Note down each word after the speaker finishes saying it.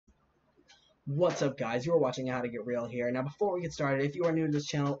What's up, guys? You're watching How to Get Real here. Now, before we get started, if you are new to this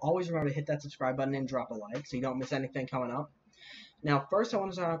channel, always remember to hit that subscribe button and drop a like so you don't miss anything coming up. Now, first I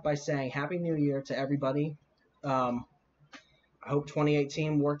want to start off by saying Happy New Year to everybody. I hope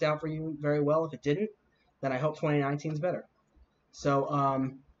 2018 worked out for you very well. If it didn't, then I hope 2019 is better. So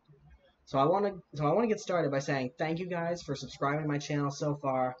I want to get started by saying thank you guys for subscribing to my channel so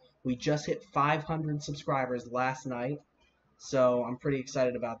far. We just hit 500 subscribers last night, so I'm pretty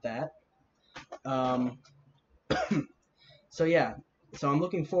excited about that. So yeah, so I'm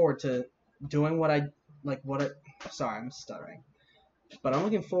looking forward to doing sorry, I'm stuttering. But I'm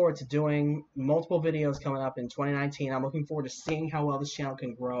looking forward to doing multiple videos coming up in 2019. I'm looking forward to seeing how well this channel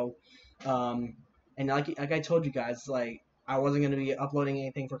can grow. And like I told you guys, like, I wasn't going to be uploading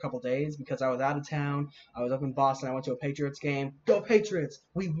anything for a couple days because I was out of town. I was up in Boston. I went to a Patriots game. Go Patriots!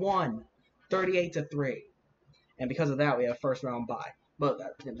 We won 38-3. And because of that, we had a first round bye. But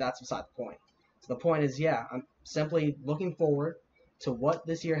that's beside the point. So the point is, yeah, I'm simply looking forward to what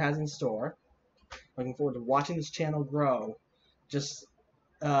this year has in store. Looking forward to watching this channel grow. Just,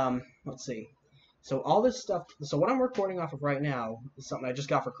 let's see. So all this stuff, so what I'm recording off of right now is something I just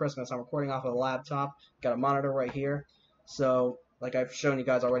got for Christmas. I'm recording off of a laptop. Got a monitor right here. So, like I've shown you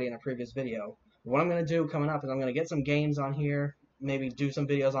guys already in a previous video. What I'm going to do coming up is I'm going to get some games on here. Maybe do some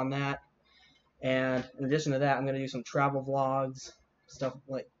videos on that. And in addition to that, I'm going to do some travel vlogs. Stuff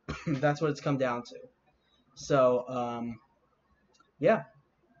like that's what it's come down to. So yeah,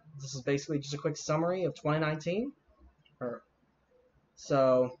 this is basically just a quick summary of 2019.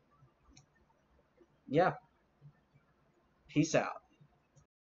 So yeah, peace out.